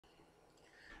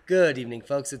Good evening,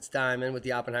 folks. It's Diamond with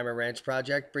the Oppenheimer Ranch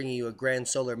Project, bringing you a grand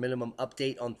solar minimum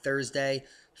update on Thursday,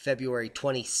 February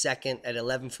 22nd at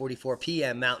 11:44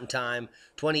 p.m. Mountain Time,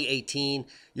 2018.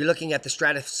 You're looking at the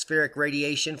stratospheric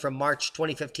radiation from March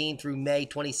 2015 through May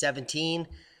 2017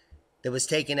 that was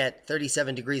taken at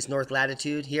 37 degrees north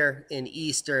latitude here in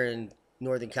eastern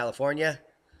Northern California,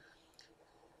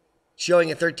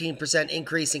 showing a 13%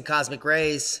 increase in cosmic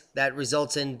rays that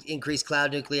results in increased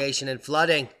cloud nucleation and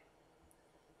flooding.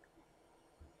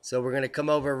 So we're going to come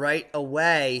over right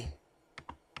away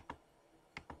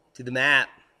to the map,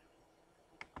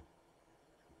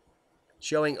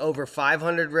 showing over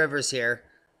 500 rivers here.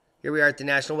 Here we are at the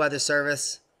National Weather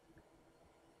Service.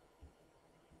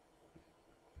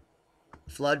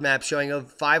 Flood map showing over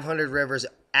 500 rivers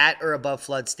at or above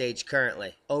flood stage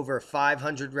currently. Over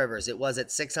 500 rivers. It was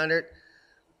at 600,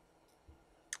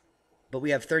 but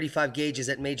we have 35 gauges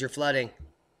at major flooding.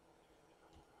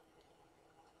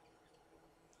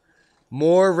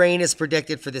 More rain is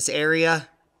predicted for this area,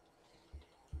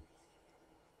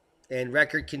 and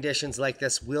record conditions like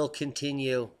this will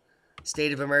continue.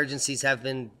 State of emergencies have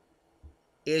been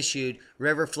issued.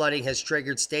 River flooding has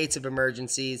triggered states of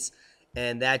emergencies,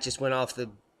 and that just went off the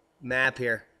map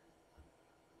here.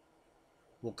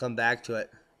 We'll come back to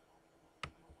it.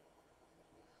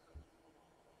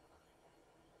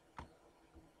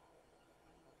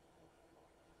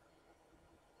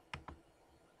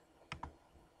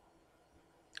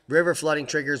 River flooding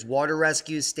triggers water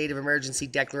rescues, state of emergency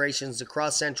declarations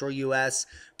across central U.S.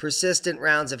 Persistent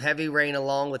rounds of heavy rain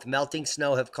along with melting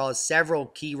snow have caused several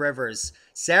key rivers,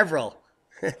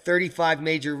 35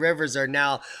 major rivers are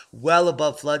now well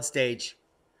above flood stage.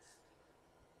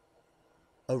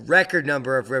 A record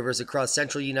number of rivers across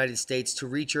central United States to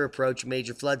reach or approach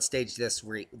major flood stage this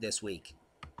week.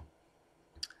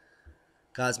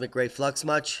 Cosmic ray flux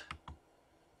much?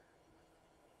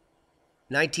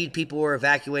 19 people were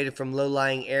evacuated from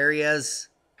low-lying areas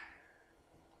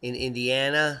in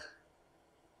Indiana.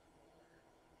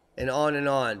 And on and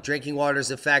on. Drinking water is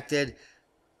affected.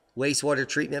 Wastewater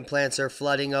treatment plants are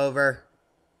flooding over.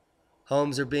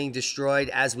 Homes are being destroyed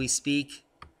as we speak.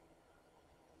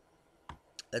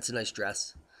 That's a nice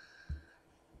dress.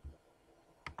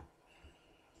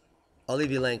 I'll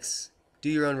leave you links. Do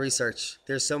your own research.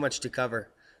 There's so much to cover.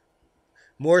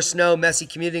 More snow, messy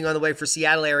commuting on the way for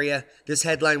Seattle area. This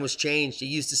headline was changed. It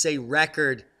used to say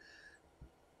record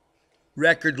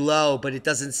low, but it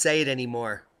doesn't say it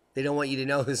anymore. They don't want you to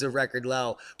know there's a record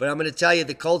low. But I'm going to tell you,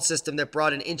 the cold system that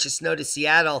brought an inch of snow to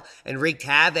Seattle and wreaked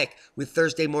havoc with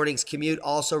Thursday morning's commute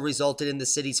also resulted in the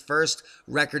city's first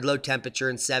record low temperature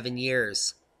in 7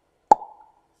 years.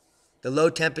 The low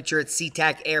temperature at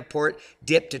SeaTac Airport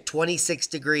dipped to 26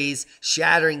 degrees,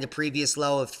 shattering the previous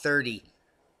low of 30.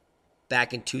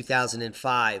 Back in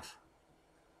 2005.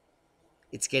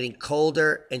 It's getting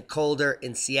colder and colder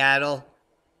in Seattle,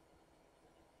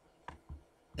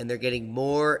 and they're getting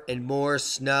more and more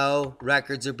snow.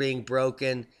 Records are being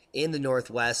broken in the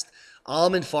Northwest.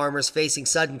 Almond farmers facing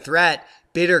sudden threat.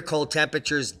 Bitter cold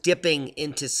temperatures dipping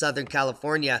into Southern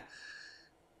California.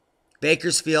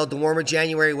 Bakersfield, the warmer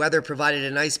January weather provided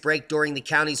a nice break during the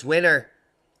county's winter,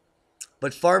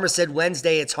 but farmers said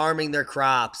Wednesday it's harming their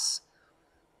crops.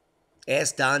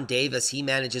 Ask Don Davis. He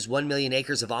manages 1 million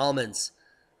acres of almonds.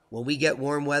 When we get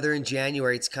warm weather in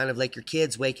January, it's kind of like your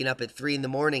kids waking up at 3 in the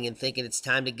morning and thinking it's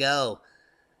time to go.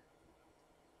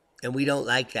 And we don't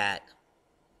like that.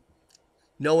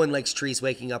 No one likes trees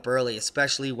waking up early,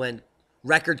 especially when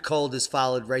record cold is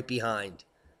followed right behind.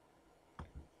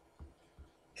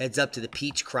 Heads up to the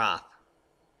peach crop.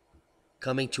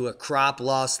 Coming to a crop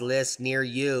loss list near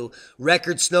you.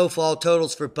 Record snowfall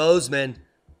totals for Bozeman.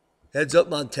 Heads up,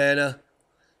 Montana.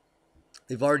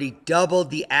 They've already doubled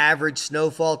the average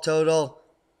snowfall total.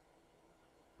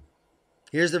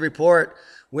 Here's the report.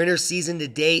 Winter season to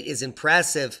date is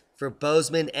impressive for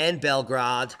Bozeman and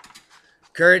Belgrade.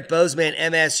 Current Bozeman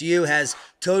MSU has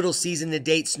total season to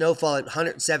date snowfall at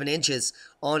 107 inches.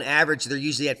 On average, they're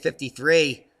usually at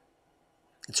 53.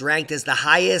 It's ranked as the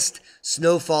highest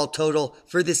snowfall total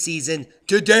for the season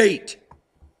to date.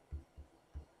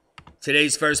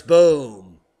 Today's first boom.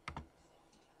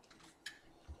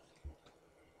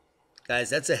 Guys,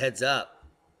 that's a heads up.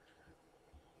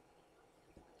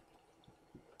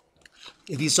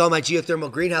 If you saw my geothermal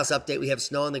greenhouse update, we have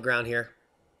snow on the ground here.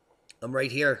 I'm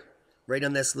right here, right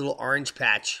on this little orange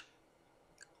patch.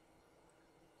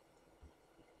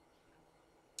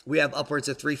 We have upwards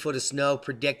of 3 foot of snow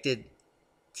predicted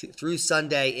through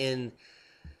Sunday in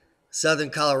southern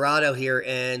Colorado here,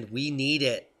 and we need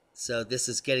it. So this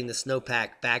is getting the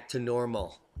snowpack back to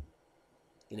normal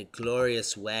in a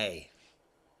glorious way.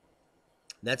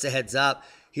 That's a heads up.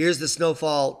 Here's the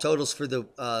snowfall totals for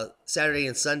the Saturday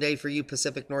and Sunday for you,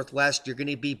 Pacific Northwest. You're going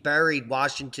to be buried,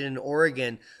 Washington and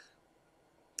Oregon.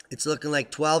 It's looking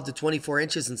like 12 to 24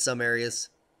 inches in some areas.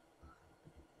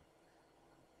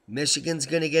 Michigan's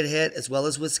going to get hit, as well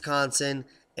as Wisconsin,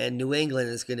 and New England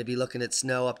is going to be looking at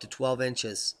snow up to 12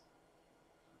 inches,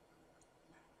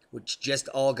 which just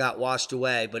all got washed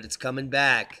away, but it's coming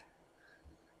back.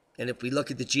 And if we look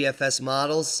at the GFS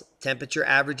models, temperature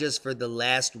averages for the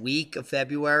last week of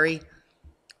February,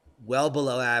 well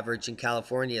below average in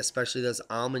California, especially those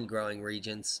almond growing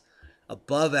regions.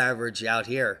 Above average out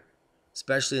here,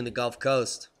 especially in the Gulf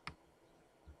Coast.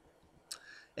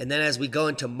 And then as we go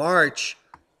into March,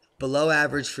 below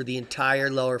average for the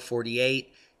entire lower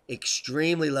 48,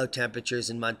 extremely low temperatures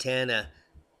in Montana.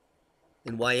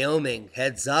 In Wyoming,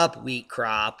 heads up, wheat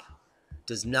crop.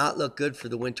 Does not look good for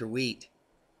the winter wheat.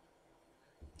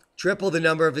 Triple the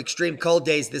number of extreme cold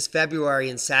days this February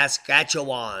in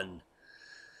Saskatchewan.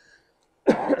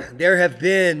 There have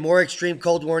been more extreme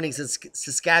cold warnings in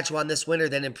Saskatchewan this winter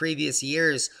than in previous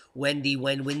years, Wendy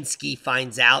Wenwinski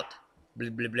finds out.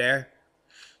 Blah, blah, blah.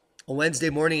 On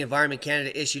Wednesday morning, Environment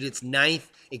Canada issued its 9th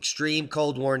extreme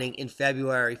cold warning in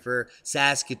February for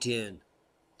Saskatoon.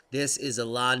 This is a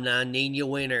La Niña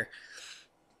winter.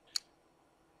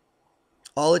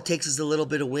 All it takes is a little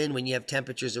bit of wind when you have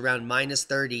temperatures around minus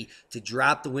 30 to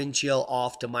drop the wind chill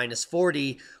off to minus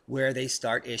 40, where they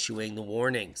start issuing the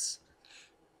warnings.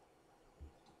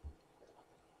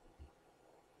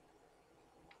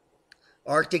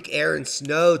 Arctic air and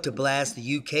snow to blast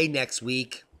the UK next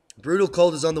week. Brutal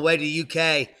cold is on the way to the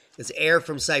UK as air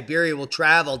from Siberia will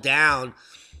travel down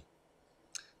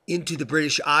into the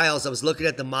British Isles. I was looking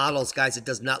at the models, guys. It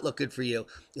does not look good for you,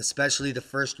 especially the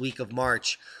first week of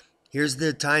March. Here's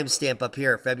the timestamp up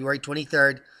here, February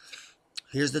 23rd.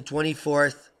 Here's the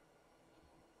 24th.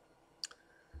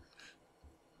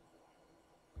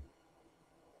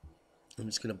 I'm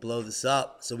just going to blow this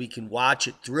up so we can watch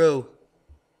it through.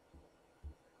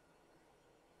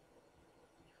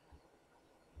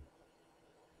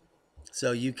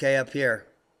 So UK up here.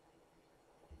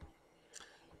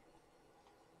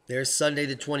 There's Sunday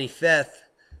the 25th.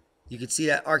 You can see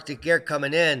that Arctic air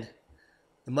coming in.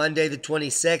 Monday the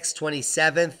 26th,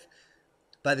 27th.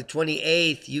 By the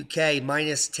 28th, UK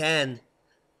minus 10.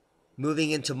 Moving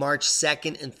into March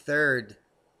 2nd and 3rd.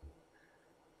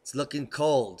 It's looking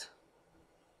cold.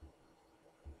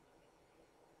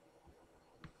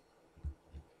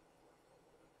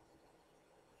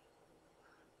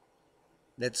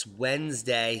 That's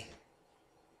Wednesday.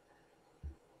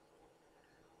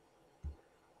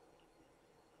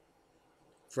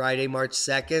 Friday, March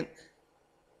 2nd.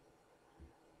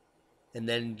 And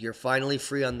then you're finally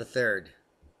free on the 3rd.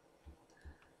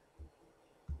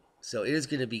 So it is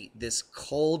going to be, this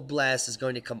cold blast is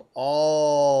going to come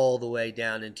all the way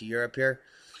down into Europe here.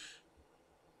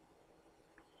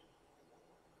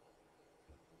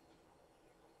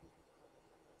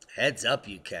 Heads up,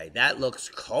 UK. That looks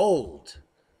cold.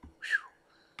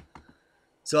 Whew.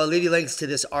 So I'll leave you links to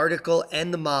this article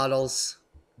and the models.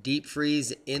 Deep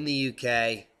freeze in the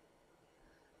UK.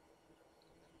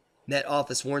 Met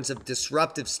Office warns of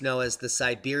disruptive snow as the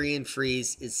Siberian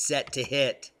freeze is set to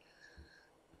hit.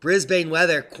 Brisbane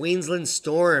weather, Queensland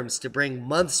storms to bring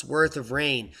months worth of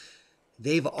rain.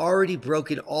 They've already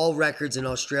broken all records in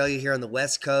Australia here on the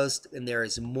West Coast, and there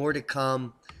is more to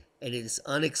come, and it is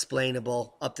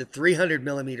unexplainable. Up to 300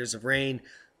 millimeters of rain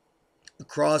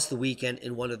across the weekend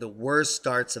in one of the worst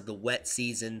starts of the wet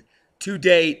season to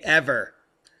date ever.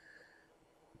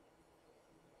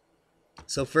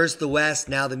 So first the West,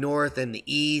 now the North and the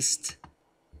East.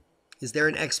 Is there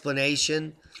an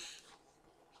explanation?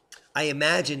 I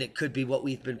imagine it could be what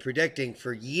we've been predicting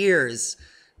for years,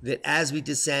 that as we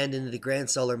descend into the grand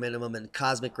solar minimum and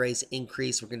cosmic rays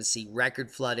increase, we're going to see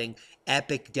record flooding,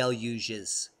 epic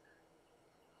deluges,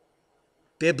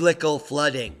 biblical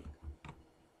flooding.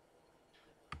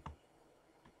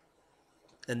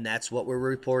 And that's what we're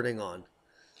reporting on.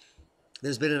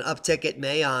 There's been an uptick at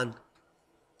Mayon.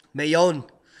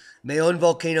 Mayon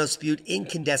volcano spewed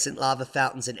incandescent lava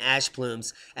fountains and ash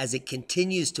plumes as it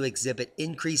continues to exhibit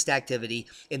increased activity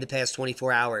in the past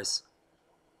 24 hours.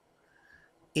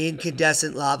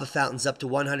 Incandescent lava fountains up to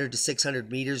 100 to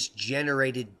 600 meters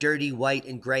generated dirty white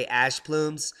and gray ash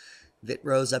plumes that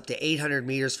rose up to 800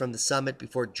 meters from the summit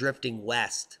before drifting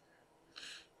west.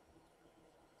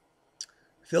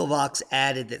 Phil Vox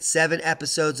added that 7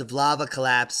 episodes of lava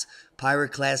collapse,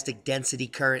 pyroclastic density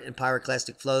current, and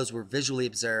pyroclastic flows were visually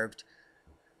observed.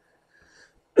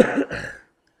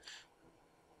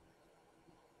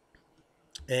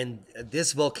 And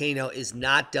this volcano is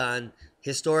not done.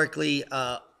 historically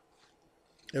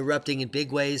erupting in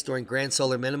big ways during grand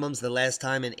solar minimums, the last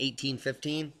time in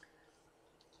 1815.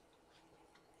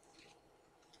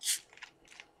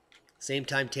 Same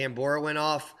time Tambora went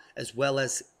off, as well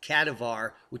as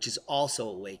Kadivar, which is also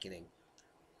awakening.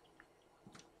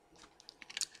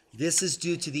 This is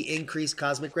due to the increased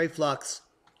cosmic ray flux,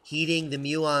 heating the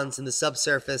muons in the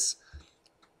subsurface,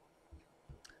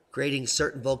 creating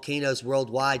certain volcanoes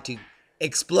worldwide to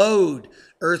explode.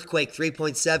 Earthquake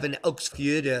 3.7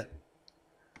 Oxfjorda.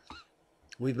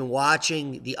 We've been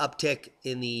watching the uptick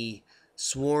in the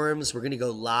swarms. We're going to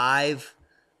go live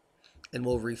and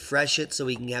we'll refresh it so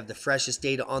we can have the freshest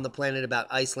data on the planet about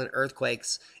Iceland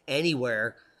earthquakes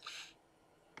anywhere,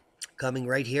 coming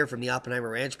right here from the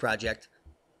Oppenheimer Ranch Project.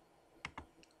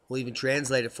 We'll even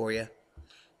translate it for you.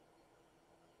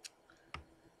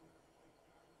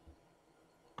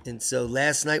 And so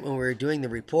last night when we were doing the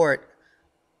report,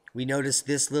 we noticed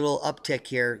this little uptick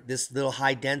here, this little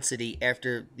high density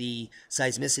after the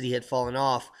seismicity had fallen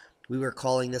off. We were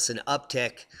calling this an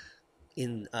uptick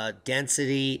in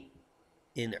density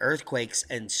in earthquakes,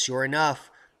 and sure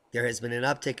enough, there has been an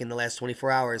uptick in the last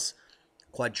 24 hours,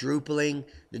 quadrupling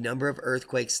the number of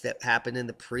earthquakes that happened in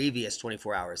the previous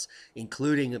 24 hours,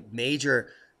 including a major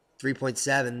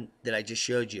 3.7 that I just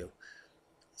showed you.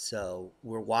 So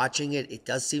we're watching it. It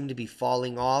does seem to be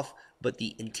falling off, but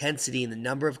the intensity and the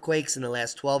number of quakes in the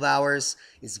last 12 hours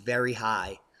is very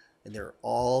high, and they're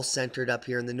all centered up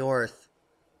here in the north.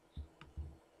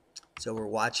 So we're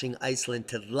watching Iceland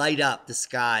to light up the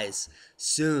skies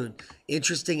soon.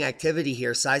 Interesting activity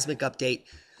here. Seismic update.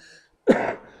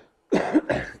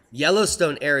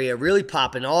 Yellowstone area really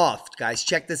popping off. Guys,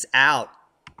 check this out.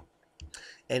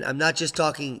 And I'm not just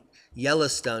talking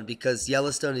Yellowstone, because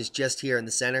Yellowstone is just here in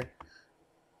the center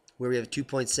where we have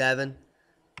 2.7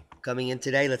 coming in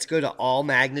today. Let's go to all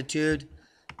magnitude.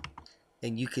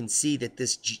 And you can see that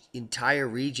this entire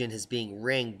region is being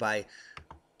ringed by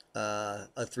a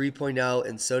 3.0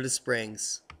 in Soda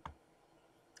Springs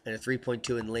and a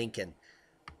 3.2 in Lincoln.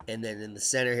 And then in the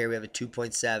center here we have a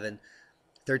 2.7,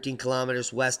 13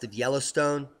 kilometers west of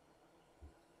Yellowstone.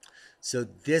 So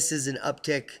this is an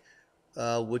uptick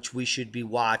which we should be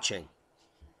watching.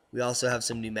 We also have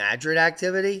some New Madrid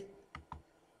activity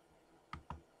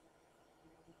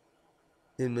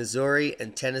in Missouri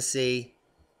and Tennessee.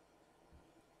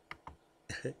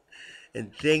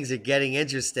 And things are getting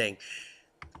interesting.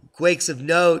 Quakes of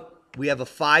note, we have a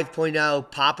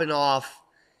 5.0 popping off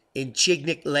in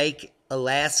Chignik Lake,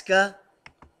 Alaska,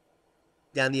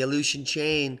 down the Aleutian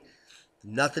chain.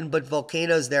 Nothing but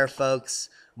volcanoes there, folks.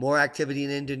 More activity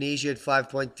in Indonesia at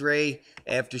 5.3.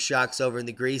 Aftershocks over in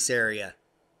the Greece area.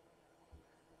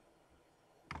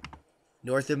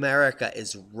 North America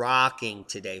is rocking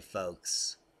today,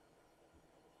 folks.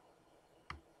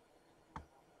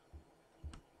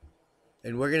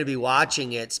 And we're going to be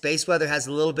watching it. Space weather has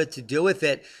a little bit to do with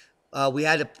it. We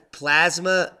had a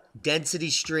plasma density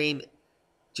stream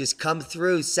just come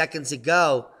through seconds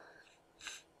ago.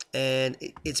 And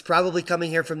it's probably coming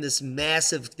here from this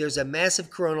massive, there's a massive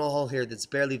coronal hole here that's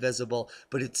barely visible,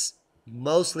 but it's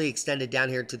mostly extended down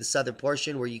here to the southern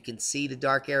portion where you can see the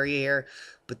dark area here.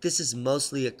 But this is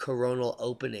mostly a coronal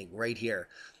opening right here.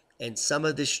 And some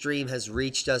of the stream has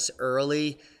reached us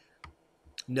early.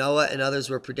 NOAA and others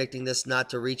were predicting this not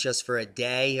to reach us for a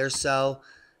day or so.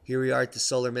 Here we are at the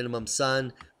solar minimum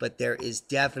sun, but there is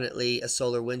definitely a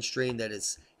solar wind stream that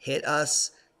has hit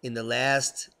us in the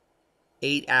last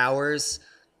 8 hours.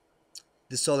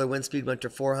 The solar wind speed went to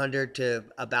 400 to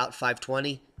about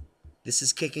 520. This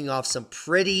is kicking off some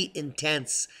pretty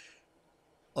intense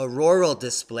auroral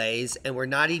displays, and we're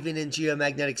not even in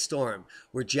geomagnetic storm.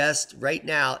 We're just right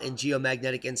now in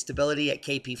geomagnetic instability at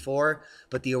KP4,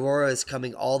 but the aurora is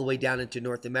coming all the way down into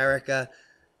North America.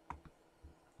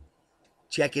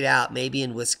 Check it out, maybe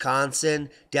in Wisconsin,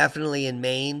 definitely in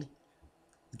Maine,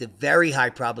 with a very high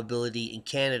probability in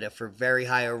Canada for very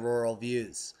high auroral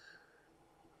views.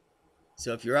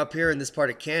 So if you're up here in this part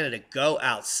of Canada, go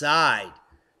outside.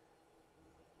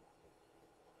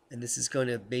 And this is going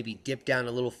to maybe dip down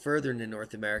a little further into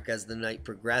North America as the night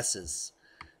progresses.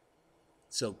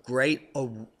 So great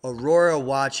aurora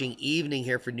watching evening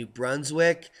here for New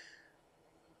Brunswick.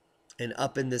 And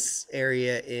up in this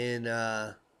area in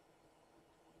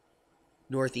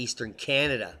northeastern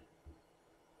Canada.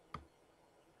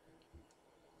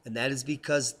 And that is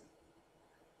because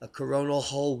a coronal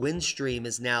hole wind stream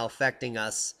is now affecting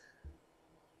us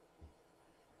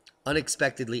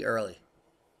unexpectedly early.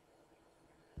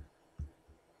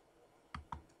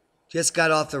 Just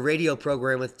got off the radio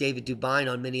program with David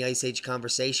Dubine on Mini Ice Age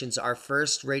Conversations. Our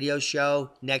first radio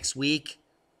show next week.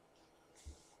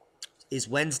 is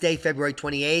Wednesday, February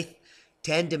 28th,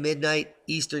 10 to midnight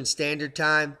Eastern Standard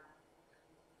Time.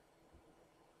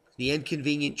 The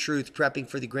Inconvenient Truth, Prepping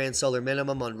for the Grand Solar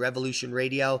Minimum on Revolution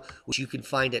Radio, which you can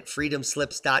find at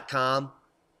freedomslips.com.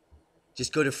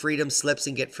 Just go to Freedom Slips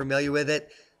and get familiar with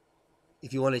it.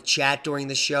 If you want to chat during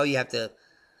the show, you have to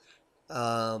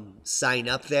sign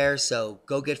up there. So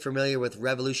go get familiar with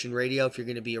Revolution Radio if you're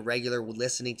going to be a regular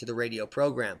listening to the radio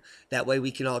program. That way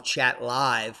we can all chat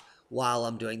live while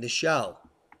I'm doing the show.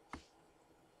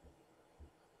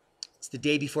 It's the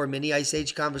day before Mini Ice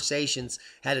Age Conversations.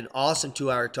 Had an awesome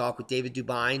 2-hour talk with David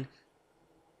Dubine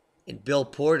and Bill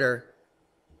Porter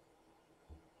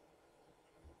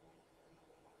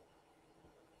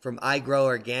from I Grow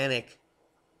Organic.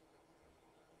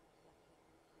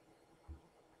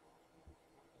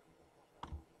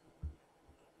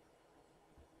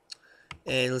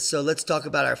 And so let's talk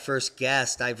about our first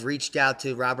guest. I've reached out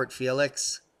to Robert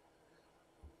Felix,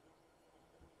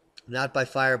 Not by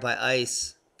Fire, by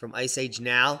Ice, from Ice Age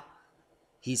Now.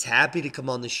 He's happy to come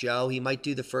on the show. He might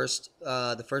do the first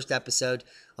episode.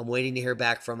 I'm waiting to hear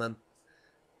back from him.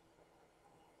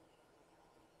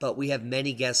 But we have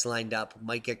many guests lined up.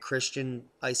 Might get Christian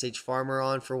Ice Age Farmer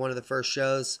on for one of the first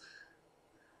shows,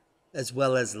 as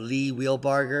well as Lee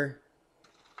Wheelbarger.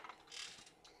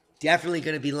 Definitely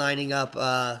going to be lining up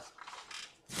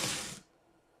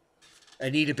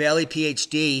Anita Bailey,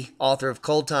 PhD, author of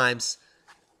Cold Times,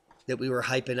 that we were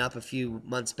hyping up a few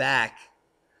months back.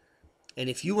 And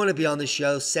if you want to be on the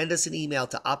show, send us an email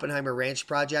to Oppenheimer Ranch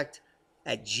Project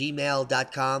at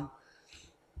gmail.com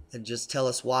and just tell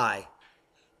us why.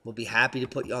 We'll be happy to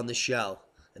put you on the show.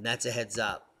 And that's a heads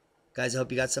up. Guys, I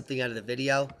hope you got something out of the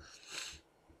video.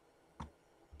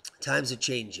 Times are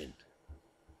changing.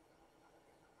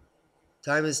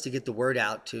 Time is to get the word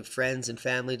out to friends and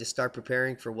family to start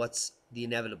preparing for what's the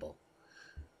inevitable.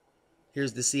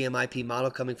 Here's the CMIP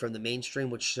model coming from the mainstream,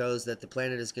 which shows that the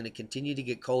planet is going to continue to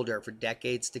get colder for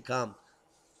decades to come.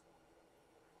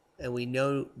 And we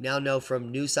now know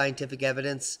from new scientific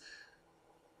evidence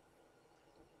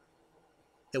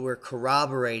that we're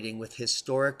corroborating with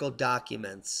historical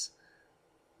documents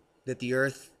that the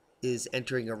Earth is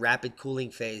entering a rapid cooling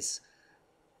phase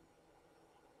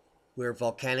where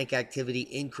volcanic activity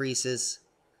increases,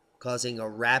 causing a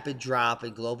rapid drop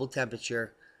in global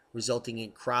temperature, resulting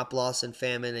in crop loss and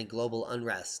famine and global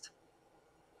unrest.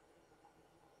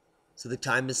 So the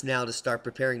time is now to start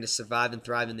preparing to survive and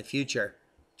thrive in the future.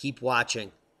 Keep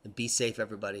watching and be safe,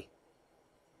 everybody.